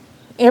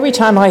Every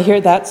time I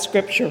hear that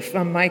scripture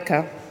from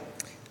Micah,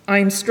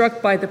 I'm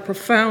struck by the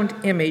profound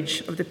image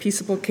of the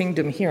peaceable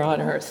kingdom here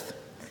on earth.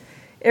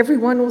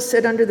 Everyone will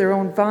sit under their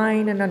own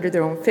vine and under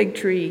their own fig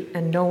tree,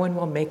 and no one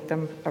will make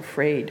them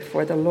afraid,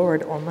 for the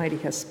Lord Almighty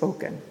has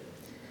spoken.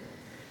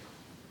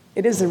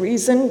 It is the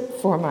reason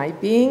for my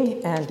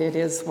being, and it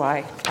is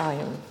why I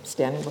am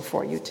standing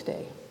before you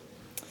today.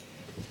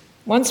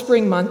 One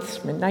spring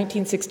month in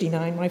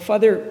 1969, my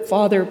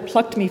father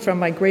plucked me from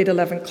my grade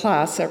 11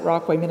 class at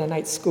Rockaway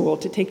Mennonite School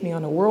to take me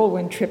on a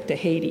whirlwind trip to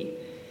Haiti,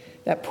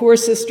 that poor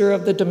sister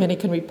of the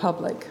Dominican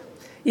Republic.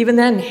 Even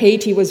then,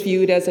 Haiti was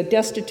viewed as a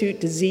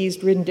destitute,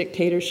 disease-ridden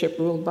dictatorship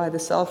ruled by the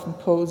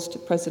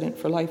self-imposed president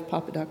for life,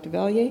 Papa Dr.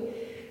 Valier,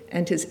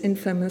 and his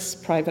infamous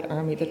private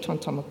army, the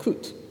Tonton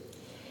Macoute.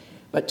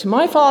 But to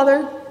my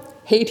father,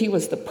 Haiti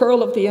was the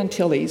pearl of the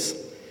Antilles,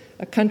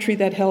 a country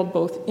that held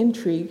both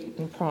intrigue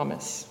and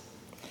promise.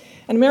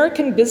 An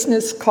American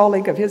business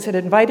colleague of his had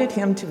invited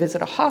him to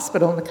visit a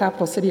hospital in the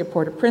capital city of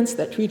Port-au-Prince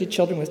that treated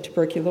children with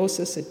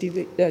tuberculosis,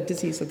 a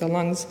disease of the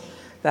lungs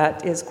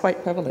that is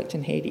quite prevalent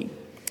in Haiti.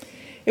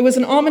 It was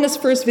an ominous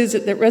first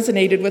visit that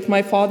resonated with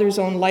my father's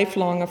own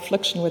lifelong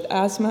affliction with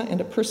asthma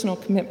and a personal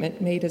commitment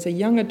made as a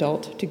young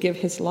adult to give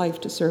his life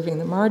to serving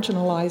the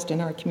marginalized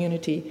in our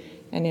community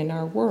and in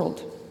our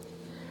world.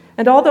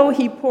 And although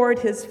he poured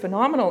his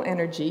phenomenal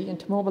energy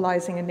into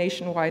mobilizing a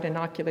nationwide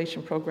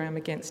inoculation program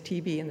against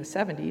TB in the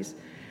 70s,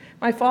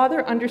 my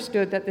father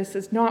understood that this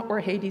is not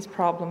where Haiti's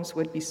problems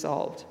would be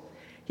solved.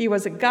 He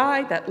was a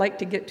guy that liked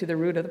to get to the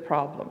root of the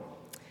problem.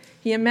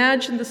 He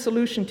imagined the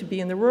solution to be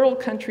in the rural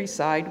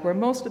countryside where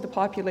most of the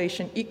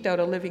population eked out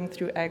a living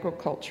through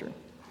agriculture.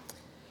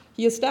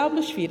 He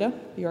established FIDA,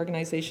 the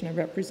organization I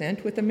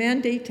represent, with a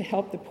mandate to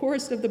help the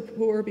poorest of the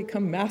poor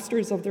become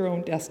masters of their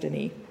own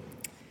destiny.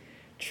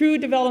 True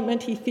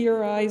development, he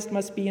theorized,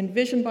 must be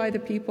envisioned by the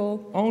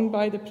people, owned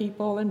by the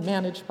people, and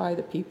managed by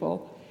the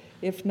people.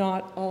 If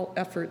not, all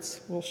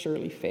efforts will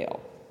surely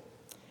fail.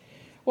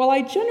 While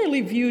I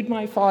generally viewed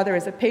my father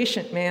as a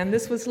patient man,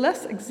 this was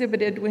less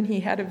exhibited when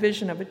he had a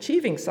vision of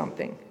achieving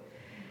something.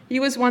 He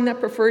was one that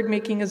preferred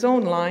making his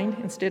own line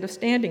instead of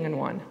standing in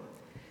one.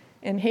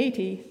 In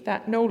Haiti,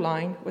 that no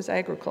line was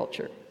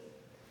agriculture.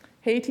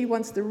 Haiti,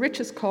 once the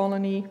richest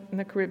colony in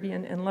the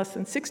Caribbean, and less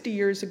than 60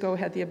 years ago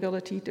had the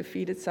ability to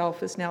feed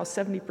itself, is now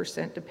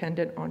 70%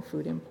 dependent on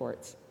food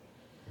imports.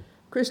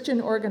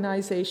 Christian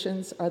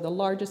organizations are the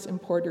largest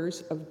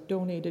importers of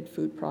donated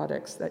food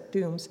products that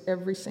dooms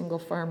every single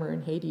farmer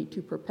in Haiti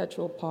to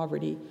perpetual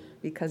poverty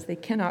because they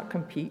cannot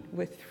compete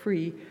with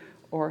free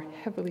or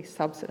heavily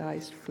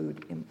subsidized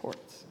food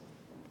imports.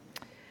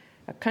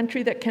 A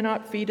country that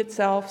cannot feed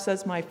itself,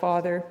 says my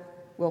father,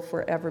 will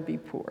forever be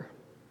poor.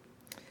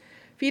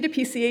 FIDA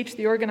PCH,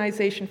 the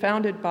organization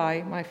founded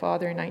by my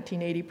father in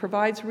 1980,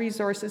 provides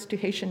resources to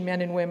Haitian men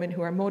and women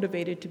who are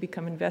motivated to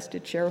become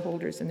invested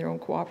shareholders in their own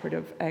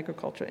cooperative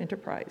agricultural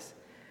enterprise.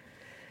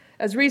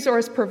 As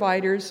resource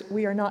providers,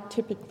 we are not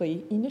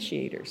typically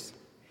initiators.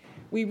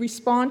 We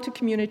respond to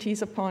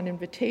communities upon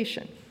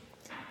invitation.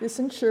 This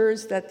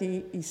ensures that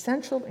the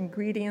essential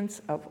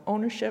ingredients of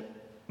ownership,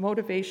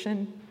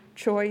 motivation,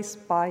 choice,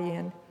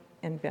 buy-in,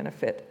 and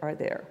benefit are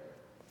there.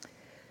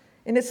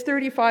 In its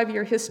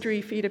 35-year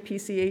history, FIDA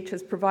PCH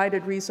has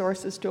provided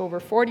resources to over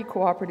 40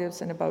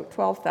 cooperatives and about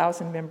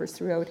 12,000 members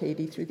throughout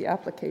Haiti through the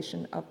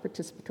application of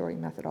participatory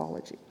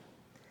methodology.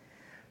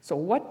 So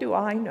what do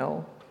I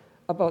know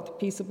about the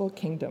peaceable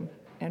kingdom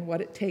and what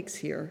it takes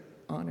here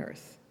on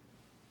earth?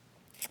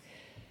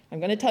 I'm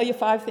going to tell you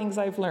 5 things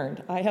I've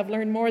learned. I have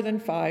learned more than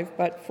 5,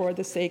 but for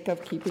the sake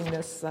of keeping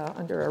this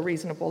under a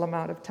reasonable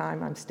amount of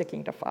time, I'm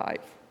sticking to 5.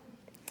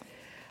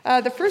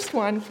 The first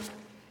one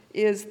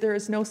is there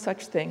is no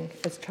such thing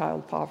as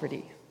child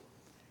poverty.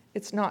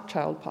 It's not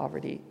child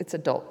poverty, it's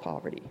adult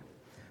poverty.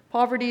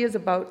 Poverty is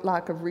about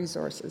lack of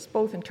resources,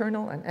 both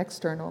internal and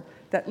external,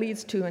 that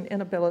leads to an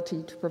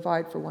inability to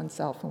provide for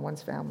oneself and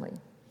one's family.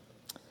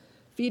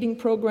 Feeding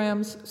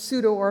programs,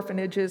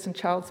 pseudo-orphanages, and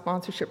child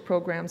sponsorship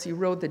programs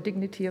erode the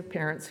dignity of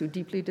parents who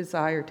deeply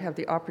desire to have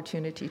the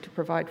opportunity to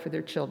provide for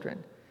their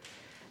children.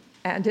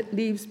 And it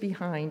leaves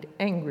behind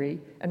angry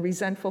and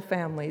resentful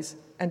families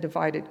and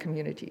divided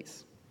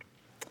communities.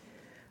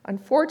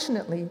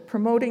 Unfortunately,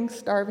 promoting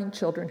starving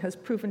children has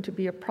proven to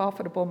be a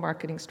profitable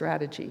marketing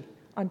strategy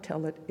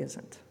until it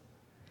isn't.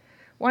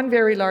 One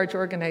very large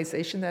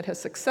organization that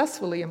has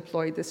successfully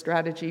employed this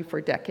strategy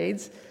for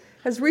decades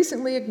has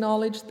recently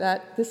acknowledged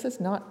that this has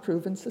not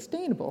proven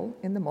sustainable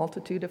in the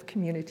multitude of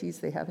communities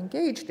they have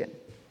engaged in.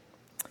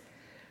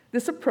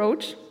 This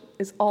approach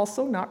is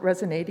also not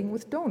resonating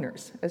with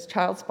donors, as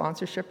child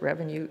sponsorship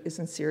revenue is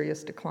in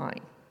serious decline.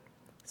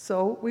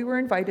 So we were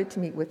invited to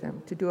meet with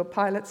them to do a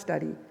pilot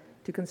study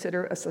to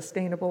consider a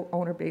sustainable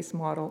owner-based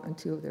model in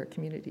 2 of their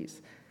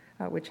communities,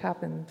 which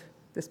happened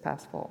this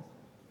past fall.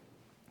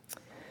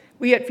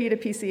 We at FIDA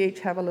PCH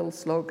have a little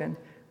slogan.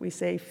 We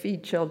say,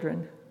 feed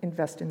children,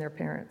 invest in their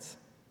parents.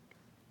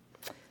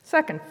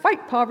 Second,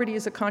 fight poverty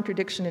is a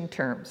contradiction in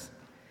terms.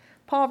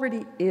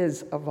 Poverty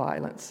is a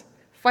violence.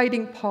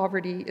 Fighting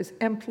poverty is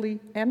empty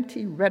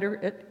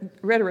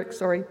rhetoric,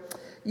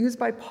 used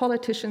by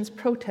politicians,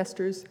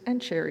 protesters,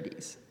 and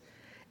charities.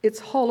 Its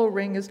hollow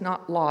ring is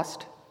not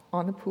lost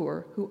on the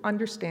poor who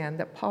understand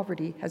that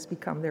poverty has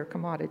become their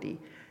commodity.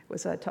 It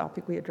was a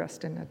topic we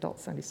addressed in adult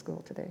Sunday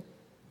school today.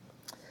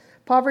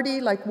 Poverty,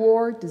 like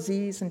war,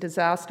 disease, and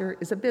disaster,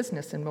 is a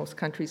business in most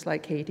countries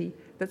like Haiti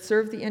that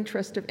serve the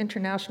interest of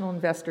international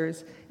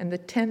investors and the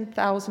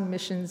 10,000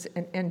 missions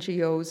and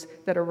NGOs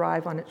that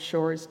arrive on its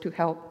shores to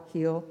help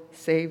heal,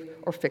 save,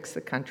 or fix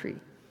the country.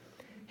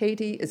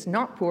 Haiti is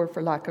not poor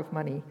for lack of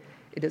money.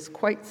 It is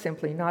quite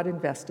simply not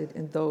invested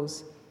in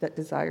those that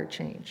desire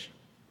change.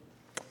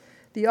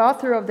 The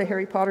author of the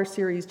Harry Potter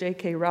series,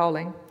 J.K.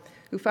 Rowling,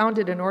 who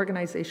founded an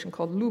organization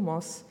called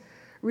Lumos,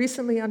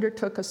 recently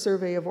undertook a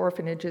survey of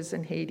orphanages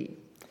in Haiti.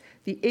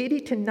 The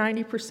 80 to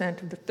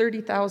 90% of the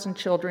 30,000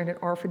 children in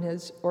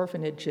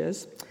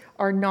orphanages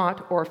are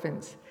not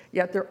orphans,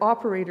 yet their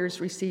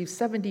operators receive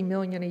 $70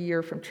 million a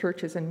year from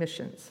churches and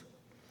missions.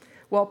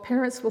 While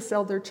parents will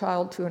sell their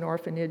child to an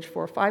orphanage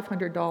for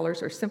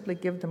 $500 or simply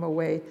give them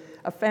away,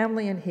 a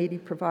family in Haiti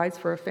provides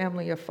for a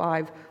family of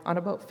 5 on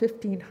about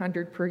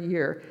 $1,500 per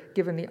year,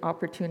 given the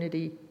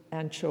opportunity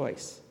and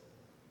choice.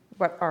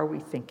 What are we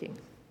thinking?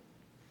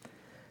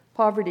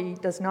 Poverty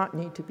does not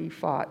need to be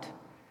fought.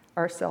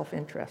 Our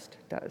self-interest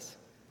does.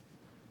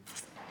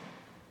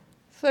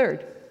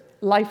 Third,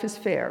 life is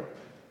fair.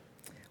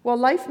 While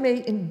life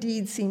may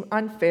indeed seem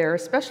unfair,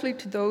 especially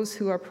to those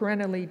who are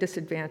perennially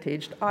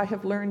disadvantaged, I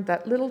have learned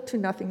that little to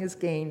nothing is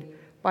gained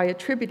by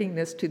attributing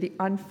this to the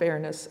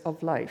unfairness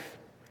of life.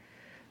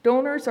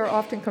 Donors are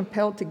often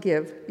compelled to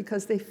give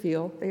because they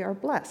feel they are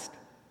blessed.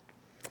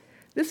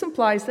 This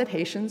implies that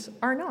Haitians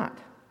are not.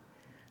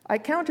 I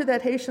counter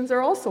that Haitians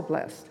are also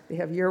blessed. They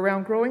have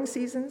year-round growing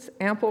seasons,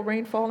 ample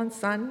rainfall and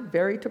sun,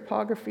 varied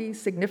topography,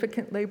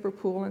 significant labor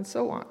pool, and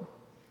so on.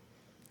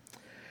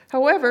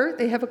 However,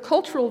 they have a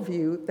cultural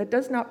view that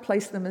does not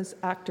place them as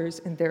actors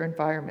in their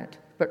environment,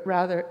 but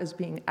rather as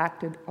being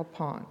acted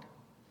upon.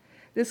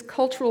 This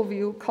cultural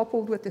view,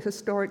 coupled with the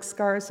historic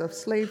scars of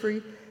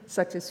slavery,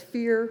 such as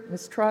fear,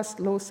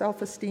 mistrust, low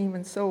self-esteem,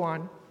 and so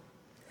on,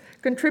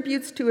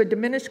 contributes to a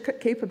diminished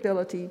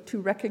capability to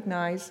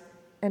recognize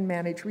and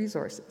manage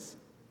resources.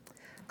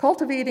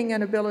 Cultivating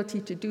an ability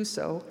to do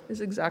so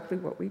is exactly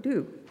what we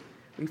do.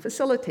 We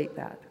facilitate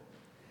that.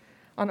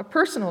 On a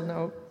personal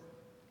note,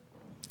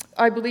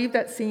 I believe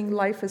that seeing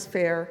life as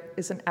fair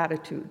is an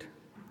attitude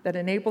that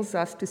enables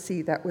us to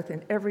see that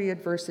within every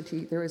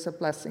adversity there is a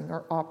blessing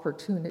or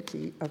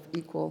opportunity of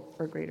equal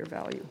or greater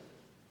value.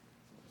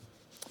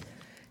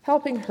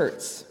 Helping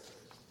hurts.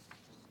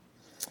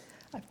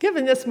 I've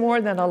given this more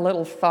than a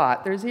little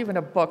thought. There's even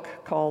a book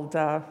called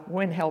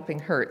When Helping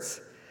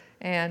Hurts.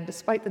 And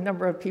despite the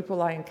number of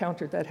people I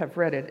encountered that have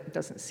read it, it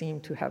doesn't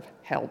seem to have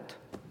helped.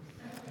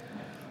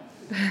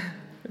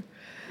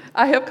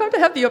 I have come to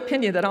have the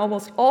opinion that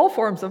almost all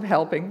forms of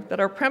helping that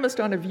are premised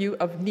on a view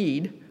of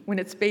need, when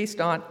it's based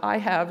on I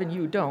have and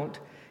you don't,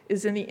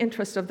 is in the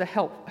interest of the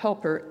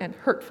helper and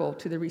hurtful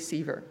to the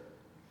receiver,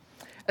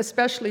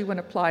 especially when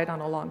applied on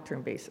a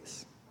long-term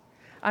basis.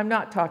 I'm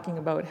not talking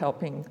about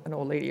helping an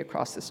old lady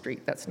across the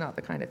street. That's not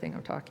the kind of thing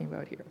I'm talking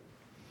about here.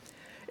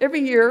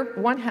 Every year,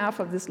 1/2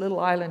 of this little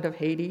island of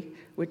Haiti,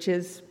 which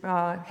is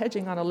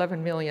hedging on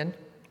 11 million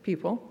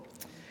people,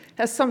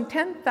 has some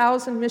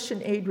 10,000 mission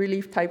aid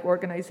relief type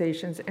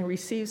organizations and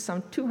receives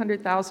some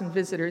 200,000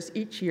 visitors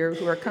each year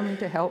who are coming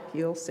to help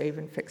heal, save,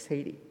 and fix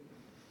Haiti.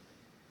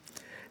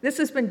 This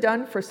has been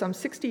done for some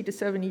 60 to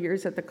 70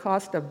 years at the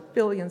cost of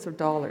billions of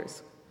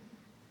dollars.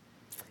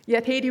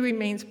 Yet Haiti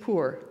remains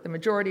poor. The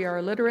majority are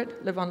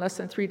illiterate, live on less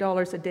than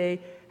 $3 a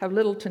day, have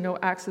little to no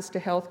access to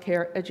health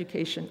care,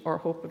 education, or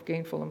hope of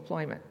gainful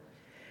employment.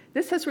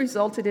 This has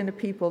resulted in a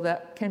people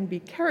that can be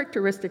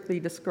characteristically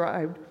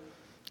described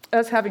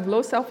as having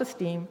low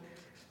self-esteem,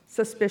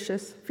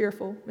 suspicious,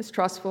 fearful,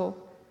 mistrustful,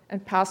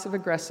 and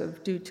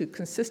passive-aggressive due to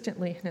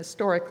consistently and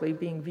historically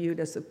being viewed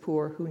as the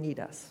poor who need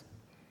us.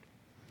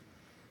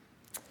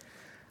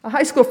 A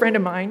high school friend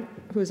of mine,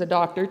 who's a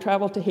doctor,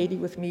 traveled to Haiti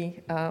with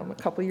me a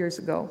couple years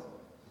ago.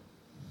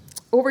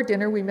 Over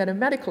dinner, we met a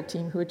medical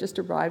team who had just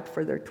arrived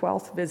for their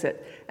 12th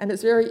visit. And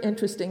it's very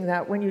interesting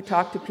that when you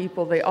talk to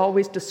people, they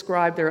always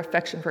describe their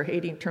affection for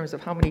Haiti in terms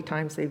of how many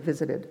times they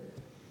visited.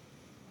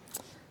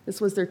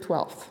 This was their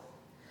 12th.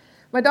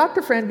 My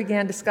doctor friend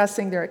began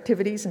discussing their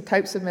activities and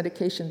types of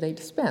medication they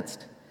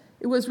dispensed.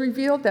 It was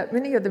revealed that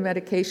many of the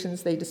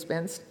medications they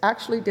dispensed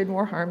actually did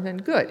more harm than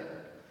good.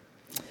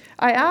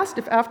 I asked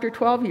if after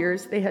 12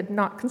 years they had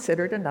not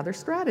considered another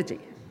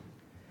strategy.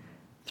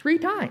 3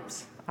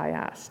 times, I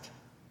asked.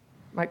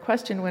 My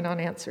question went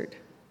unanswered.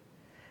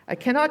 I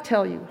cannot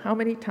tell you how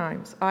many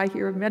times I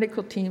hear of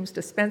medical teams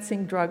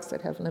dispensing drugs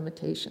that have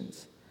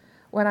limitations.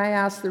 When I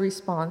ask, the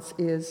response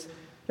is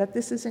that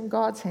this is in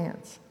God's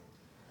hands.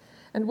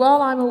 And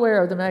while I'm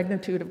aware of the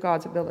magnitude of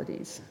God's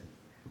abilities,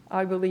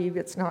 I believe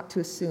it's not to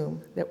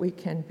assume that we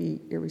can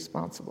be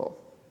irresponsible.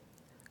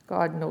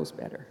 God knows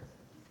better.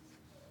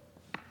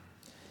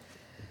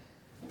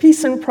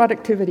 Peace and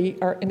productivity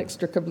are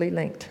inextricably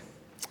linked.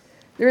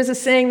 There is a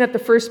saying that the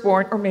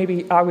firstborn, or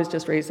maybe I was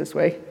just raised this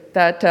way,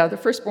 that the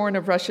firstborn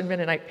of Russian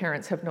Mennonite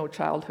parents have no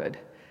childhood.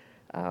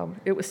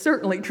 It was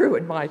certainly true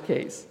in my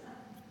case.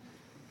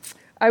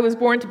 I was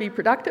born to be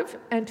productive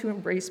and to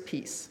embrace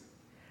peace.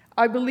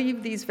 I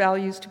believe these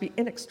values to be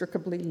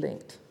inextricably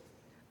linked.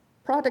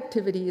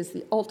 Productivity is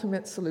the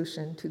ultimate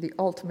solution to the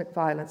ultimate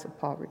violence of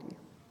poverty.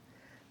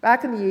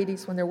 Back in the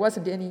 80s, when there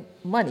wasn't any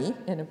money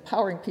in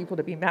empowering people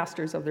to be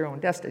masters of their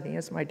own destiny,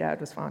 as my dad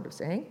was fond of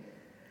saying,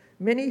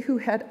 many who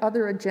had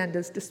other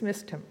agendas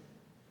dismissed him.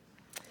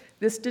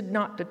 This did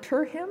not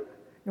deter him,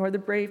 nor the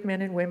brave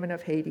men and women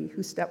of Haiti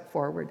who stepped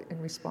forward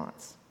in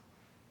response.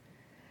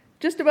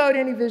 Just about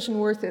any vision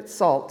worth its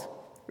salt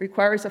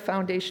requires a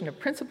foundation of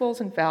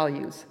principles and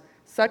values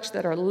such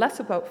that are less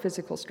about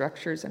physical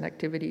structures and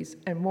activities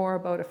and more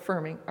about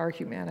affirming our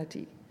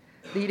humanity,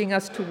 leading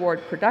us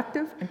toward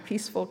productive and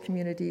peaceful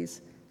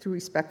communities through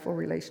respectful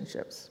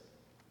relationships.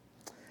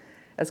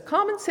 As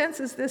common sense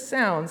as this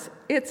sounds,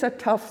 it's a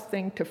tough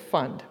thing to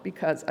fund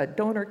because a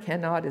donor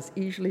cannot as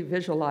easily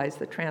visualize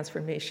the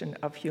transformation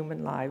of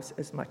human lives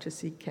as much as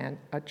he can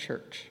a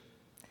church.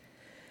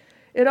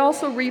 It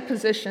also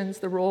repositions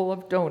the role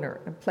of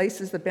donor and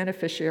places the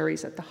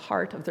beneficiaries at the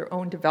heart of their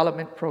own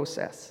development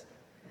process.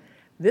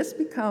 This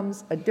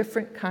becomes a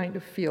different kind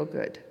of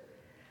feel-good.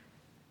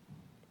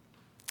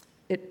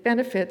 It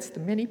benefits the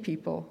many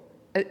people.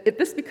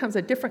 This becomes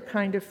a different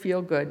kind of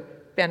feel-good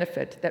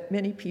benefit that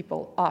many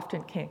people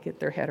often can't get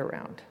their head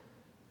around.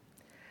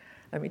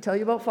 Let me tell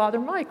you about Father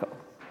Michael.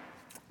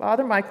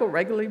 Father Michael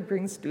regularly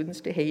brings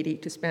students to Haiti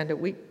to spend a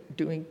week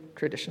doing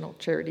traditional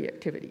charity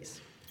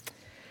activities.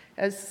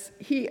 As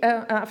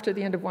after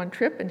the end of one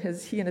trip and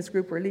he and his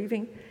group were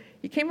leaving,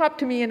 he came up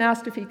to me and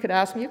asked if he could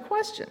ask me a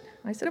question.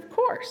 I said, of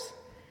course.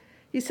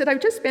 He said,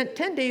 I've just spent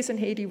 10 days in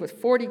Haiti with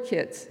 40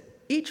 kids.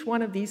 Each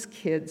one of these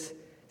kids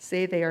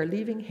say they are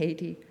leaving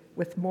Haiti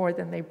with more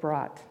than they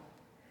brought.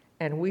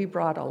 And we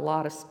brought a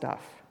lot of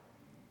stuff.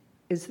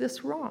 Is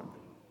this wrong?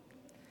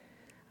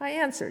 I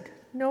answered,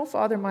 no,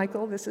 Father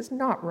Michael, this is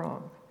not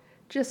wrong.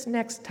 Just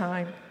next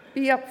time,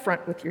 be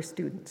upfront with your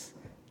students.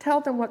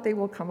 Tell them what they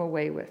will come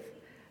away with.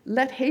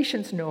 Let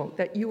Haitians know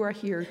that you are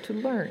here to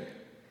learn.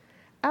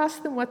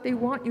 Ask them what they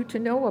want you to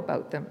know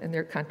about them and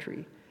their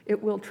country.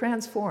 It will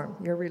transform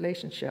your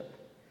relationship.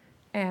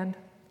 And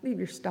leave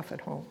your stuff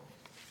at home.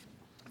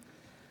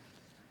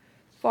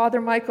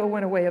 Father Michael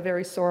went away a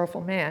very sorrowful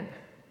man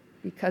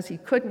because he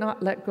could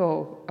not let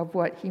go of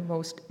what he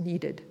most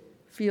needed,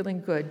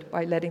 feeling good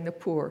by letting the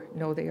poor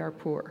know they are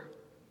poor.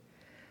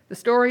 The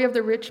story of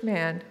the rich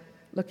man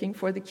looking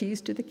for the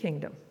keys to the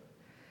kingdom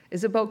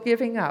is about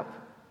giving up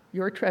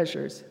your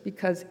treasures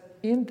because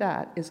in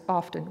that is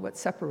often what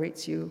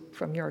separates you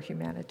from your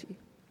humanity.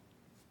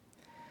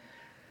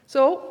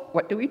 So,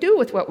 what do we do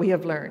with what we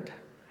have learned?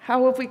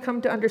 How have we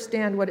come to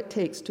understand what it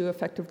takes to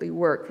effectively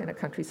work in a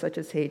country such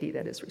as Haiti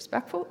that is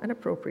respectful and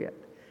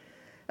appropriate?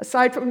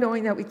 Aside from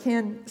knowing that we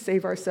can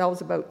save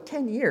ourselves about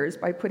 10 years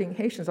by putting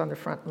Haitians on the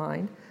front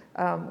line,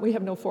 we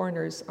have no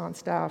foreigners on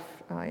staff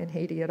in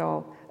Haiti at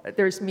all.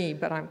 There's me,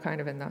 but I'm kind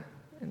of in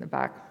the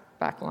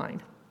back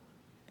line.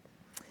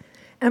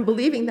 And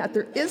believing that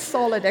there is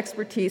solid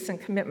expertise and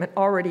commitment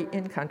already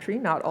in country,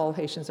 not all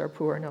Haitians are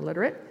poor and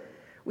illiterate,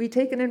 we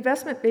take an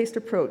investment-based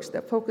approach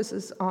that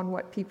focuses on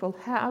what people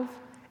have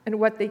and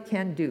what they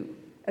can do,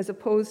 as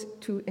opposed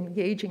to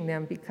engaging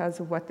them because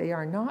of what they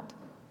are not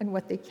and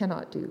what they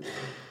cannot do.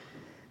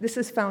 This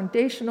is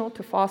foundational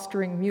to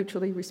fostering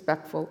mutually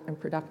respectful and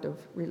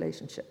productive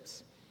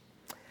relationships.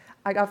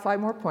 I got 5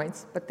 more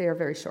points, but they are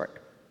very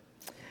short.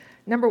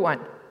 Number 1,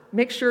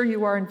 make sure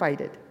you are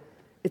invited.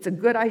 It's a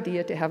good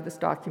idea to have this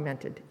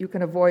documented. You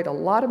can avoid a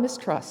lot of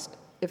mistrust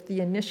if the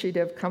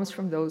initiative comes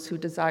from those who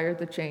desire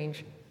the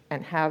change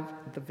and have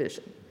the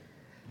vision.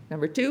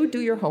 Number 2,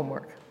 do your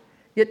homework.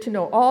 Get to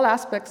know all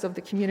aspects of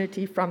the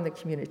community from the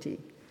community.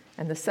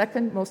 And the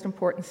second most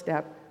important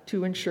step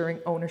to ensuring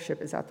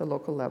ownership is at the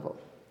local level.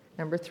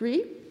 Number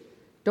 3,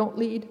 don't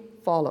lead,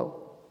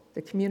 follow.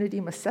 The community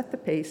must set the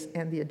pace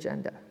and the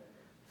agenda.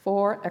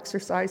 4,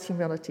 exercise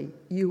humility.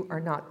 You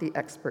are not the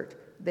expert.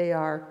 They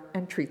are,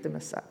 and treat them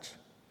as such.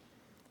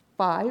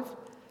 5,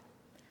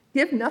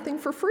 give nothing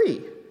for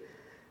free.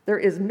 There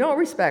is no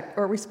respect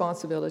or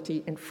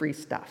responsibility in free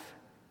stuff.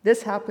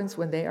 This happens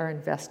when they are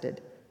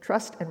invested.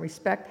 Trust and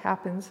respect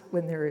happens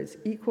when there is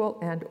equal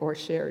and or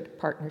shared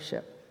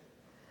partnership.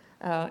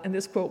 And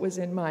this quote was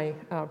in my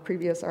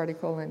previous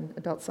article in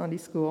Adult Sunday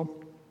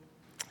School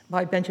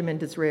by Benjamin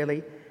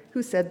Disraeli,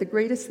 who said, the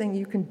greatest thing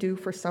you can do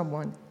for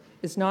someone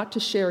is not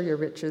to share your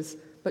riches,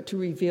 but to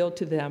reveal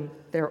to them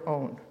their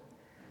own.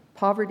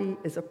 Poverty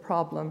is a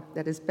problem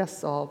that is best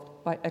solved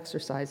by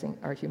exercising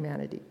our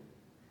humanity.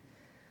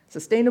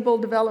 Sustainable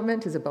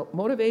development is about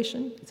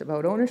motivation, it's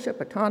about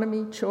ownership,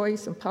 autonomy,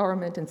 choice,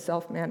 empowerment, and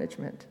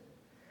self-management.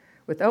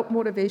 Without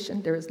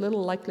motivation, there is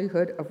little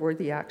likelihood of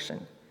worthy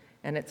action,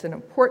 and it's an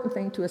important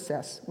thing to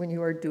assess when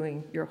you are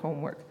doing your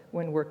homework,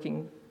 when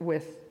working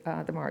with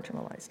the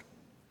marginalized.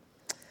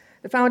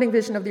 The founding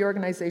vision of the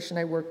organization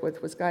I work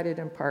with was guided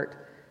in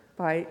part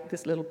by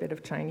this little bit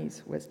of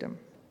Chinese wisdom.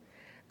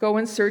 Go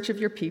in search of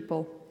your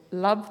people,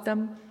 love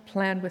them,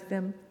 plan with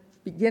them,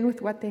 begin with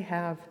what they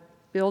have,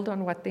 build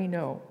on what they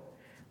know.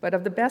 But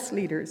of the best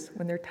leaders,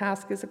 when their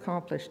task is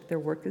accomplished, their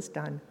work is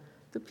done,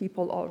 the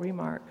people all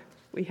remark,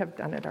 we have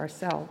done it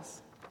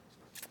ourselves.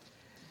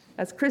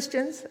 As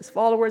Christians, as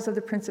followers of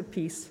the Prince of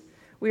Peace,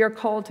 we are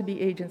called to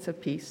be agents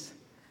of peace,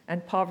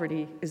 and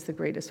poverty is the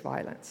greatest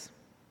violence.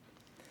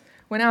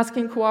 When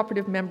asking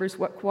cooperative members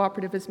what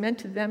cooperative has meant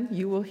to them,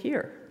 you will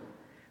hear.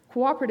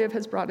 Cooperative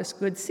has brought us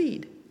good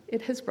seed.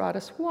 It has brought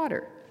us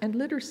water and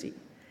literacy.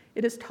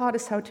 It has taught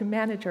us how to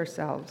manage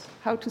ourselves,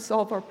 how to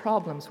solve our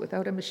problems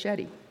without a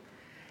machete.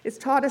 It's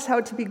taught us how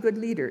to be good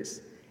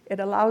leaders. It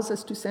allows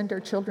us to send our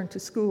children to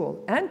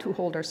school and to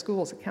hold our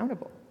schools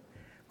accountable.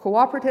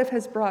 Cooperative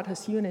has brought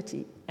us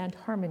unity and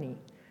harmony.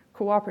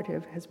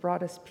 Cooperative has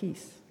brought us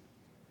peace.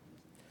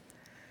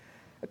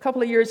 A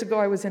couple of years ago,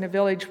 I was in a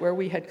village where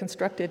we had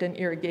constructed an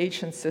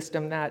irrigation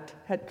system that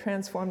had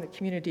transformed the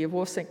community of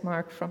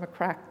Wolf-St-Marc from a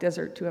cracked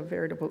desert to a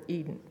veritable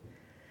Eden.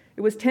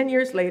 It was 10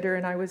 years later,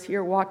 and I was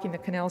here walking the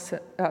canal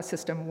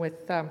system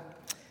with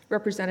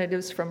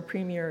representatives from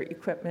Premier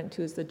Equipment,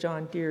 who is the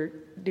John Deere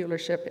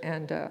dealership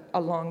and a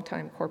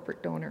longtime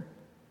corporate donor.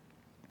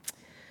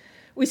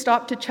 We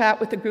stopped to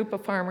chat with a group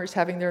of farmers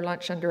having their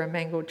lunch under a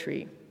mango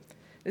tree.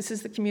 This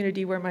is the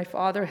community where my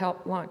father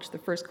helped launch the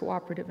first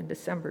cooperative in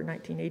December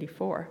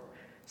 1984.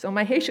 So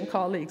my Haitian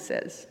colleague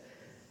says,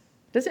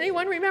 "Does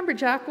anyone remember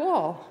Jack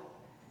Wall?"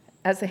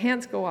 As the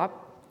hands go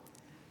up,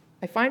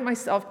 I find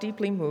myself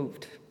deeply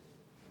moved.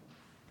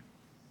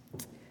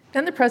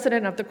 Then the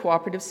president of the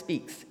cooperative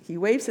speaks. He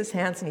waves his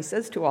hands and he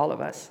says to all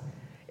of us,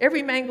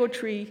 "Every mango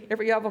tree,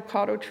 every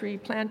avocado tree,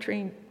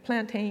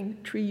 plantain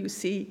tree you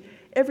see,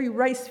 every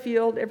rice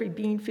field, every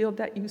bean field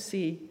that you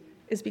see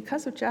is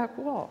because of Jack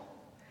Wall.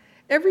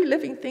 Every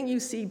living thing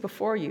you see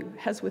before you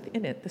has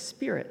within it the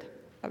spirit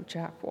of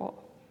Jack Wall.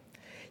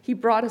 He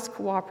brought us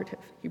cooperative,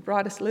 he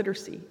brought us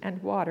literacy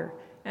and water,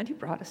 and he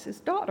brought us his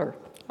daughter."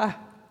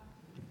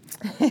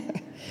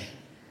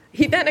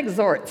 He then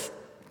exhorts,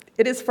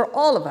 "It is for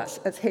all of us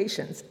as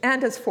Haitians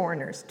and as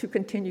foreigners to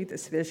continue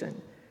this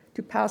vision,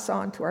 to pass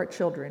on to our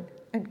children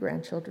and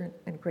grandchildren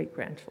and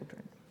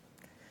great-grandchildren.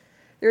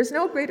 There is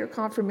no greater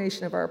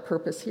confirmation of our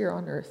purpose here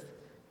on earth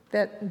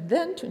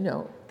than to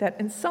know that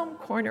in some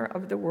corner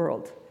of the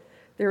world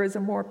there is a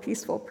more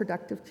peaceful,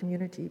 productive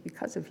community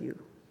because of you.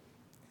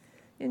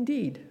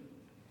 Indeed,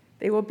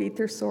 they will beat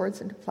their swords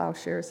into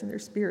plowshares and their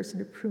spears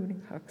into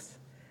pruning hooks.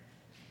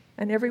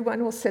 And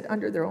everyone will sit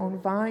under their own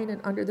vine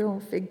and under their own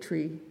fig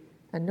tree,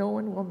 and no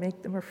one will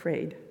make them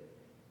afraid,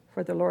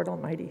 for the Lord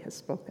Almighty has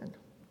spoken.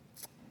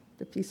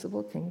 The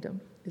peaceable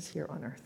kingdom is here on earth."